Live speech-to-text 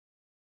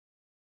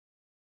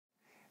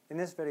In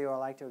this video, I'd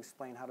like to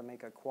explain how to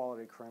make a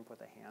quality crimp with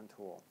a hand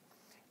tool.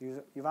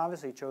 You've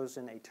obviously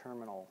chosen a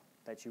terminal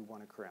that you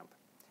want to crimp.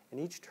 In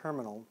each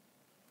terminal,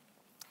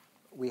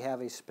 we have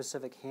a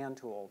specific hand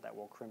tool that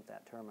will crimp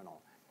that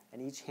terminal.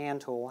 And each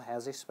hand tool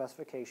has a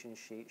specification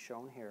sheet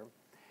shown here.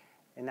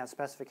 In that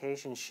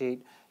specification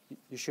sheet,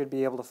 you should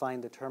be able to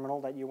find the terminal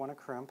that you want to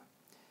crimp.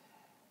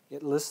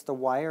 It lists the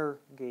wire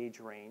gauge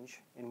range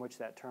in which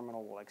that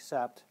terminal will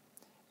accept,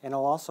 and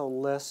it'll also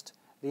list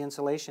the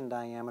insulation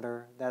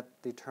diameter that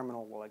the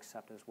terminal will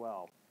accept as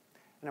well.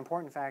 An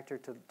important factor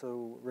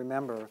to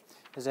remember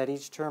is that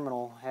each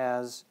terminal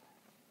has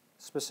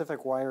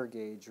specific wire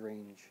gauge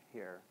range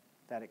here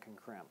that it can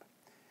crimp.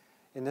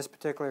 In this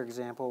particular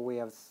example, we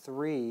have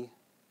 3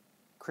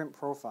 crimp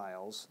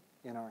profiles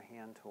in our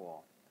hand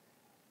tool.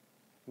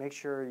 Make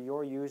sure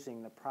you're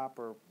using the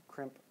proper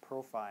crimp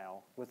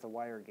profile with the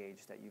wire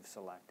gauge that you've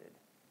selected.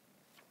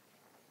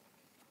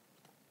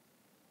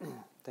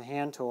 The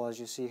hand tool, as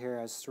you see here,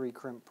 has 3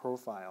 crimp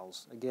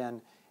profiles.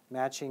 Again,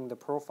 matching the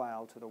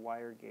profile to the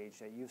wire gauge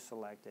that you've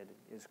selected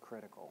is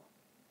critical.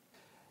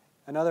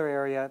 Another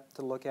area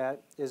to look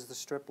at is the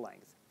strip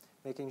length.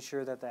 Making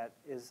sure that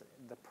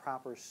the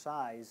proper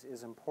size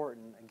is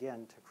important,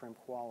 again, to crimp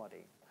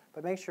quality.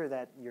 But make sure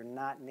that you're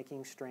not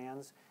nicking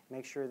strands.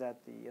 Make sure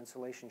that the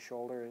insulation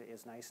shoulder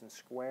is nice and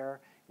square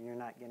and you're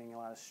not getting a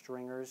lot of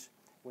stringers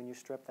when you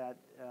strip that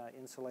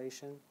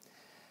insulation.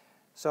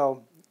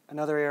 So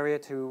another area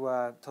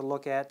to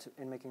look at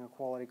in making a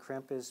quality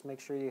crimp is make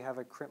sure you have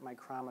a crimp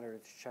micrometer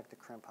to check the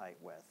crimp height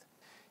with.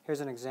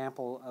 Here's an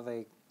example of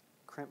a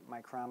crimp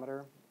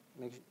micrometer.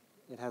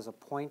 It has a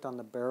point on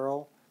the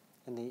barrel,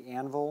 and the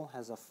anvil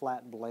has a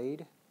flat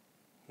blade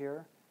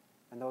here,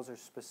 and those are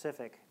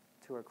specific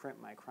to a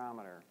crimp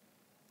micrometer.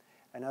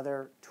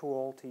 Another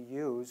tool to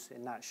use,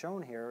 and not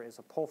shown here, is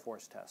a pull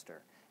force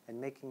tester, and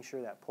making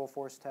sure that pull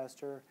force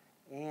tester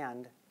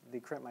and the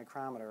crimp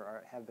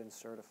micrometer have been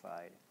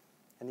certified.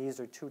 And these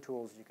are 2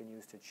 tools you can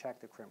use to check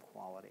the crimp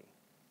quality.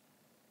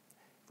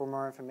 For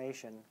more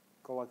information,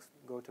 go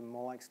to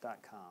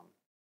Molex.com.